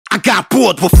I got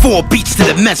bored with 4 beats to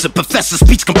the measure. Professor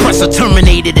speech compressor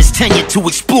terminated his tenure to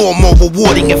explore more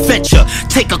rewarding adventure.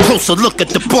 Take a closer look at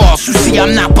the bars. You see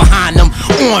I'm not behind them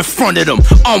or in front of them.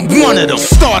 I'm one of them.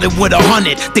 Started with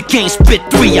 100, the game spit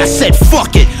 3. I said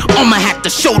fuck it, I'ma have to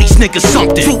show these niggas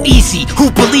something. Too easy,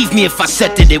 who believe me if I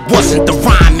said that it wasn't? The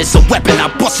rhyme is a weapon, I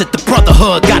busted the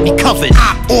brotherhood, got me covered.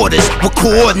 Op orders with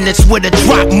coordinates with a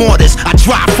drop mortars. I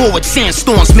drive forward,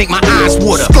 sandstorms make my eyes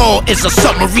water. Skull is a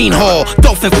submarine hull,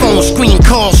 dolphin phone screen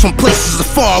calls from places as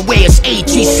far away as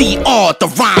AGCR. The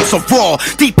rhymes are raw,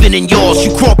 deeper than yours.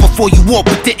 You crawl before you walk,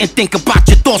 but didn't think about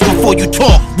your thoughts before you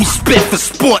talk. We spit for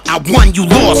sport, I won, you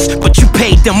lost, but you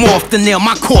paid them off to nail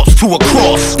my corpse to a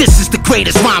cross. This is the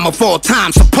greatest rhyme of all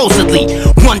time, supposedly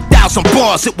 1,000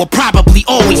 bars, it will probably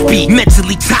always be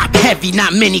mentally top heavy.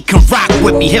 Not many can rock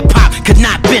with me. Hip-hop could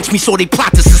not bench me, so they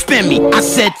plot to suspend me. I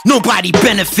said nobody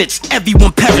benefits,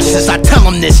 everyone perishes. I tell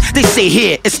them this, they say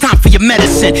here, it's time for your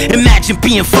medicine. Imagine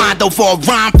being fined over a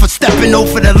rhyme for stepping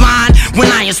over the line when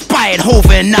I inspired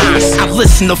Hova and Nas. I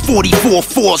listened to 44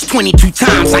 fours 22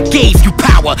 times. I gave you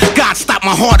power, God stop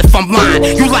my heart if I'm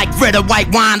lying. You like red or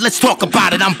white wine? Let's talk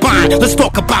about it, I'm buying. Let's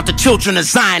talk about the children of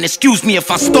Zion. Excuse me if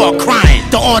I start crying.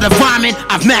 The art of rhyming,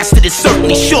 I've mastered it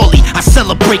certainly, surely. I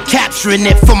celebrate capturing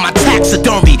it for my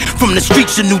taxidermy. From the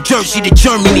streets of New Jersey to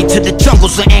Germany to the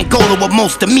jungles of Angola where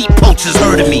most the meat poachers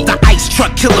heard of me. The ice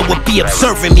truck killer would be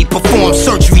observing me perform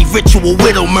surgery, ritual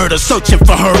widow murder, searching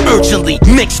for her urgently.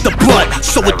 Mix the blood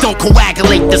so it don't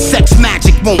coagulate. The sex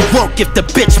magic won't work if the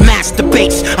bitch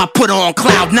masturbates. I put her on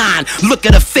cloud 9, look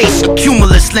at her face, a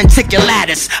cumulus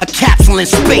lenticulatus, a capsule in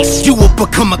space. You will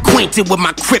become acquainted with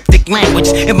my cryptic language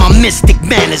and my mystic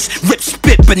manners. Rip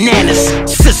spit bananas,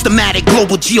 systematic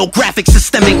global geographic,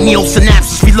 systemic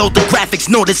neosynapses. Reload the graphics,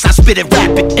 notice I spit it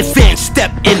rapid. Advanced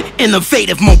step in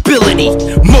innovative mobility.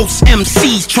 Most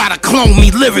MCs try to clone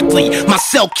me lyrically. My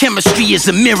cell chemistry is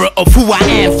a mirror of who I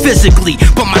am physically,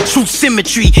 but my true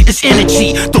symmetry is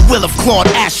energy. The will of Claude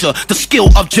Asher, the skill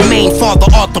of Jermaine, Father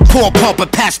Arthur, Paul Pauper,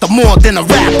 Pastor more than a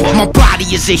rapper. My body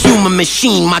is a human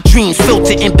machine, my dreams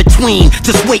filter in between.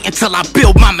 Just wait until I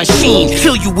build my machine.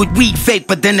 Kill you with weed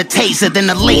vapor, then a taser, then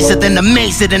a laser, then a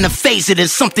mazer, then a phaser, then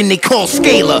something they call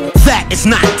scalar. That is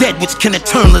not dead, which can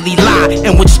eternally lie,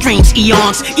 and with strange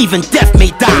eons, even death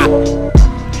may die.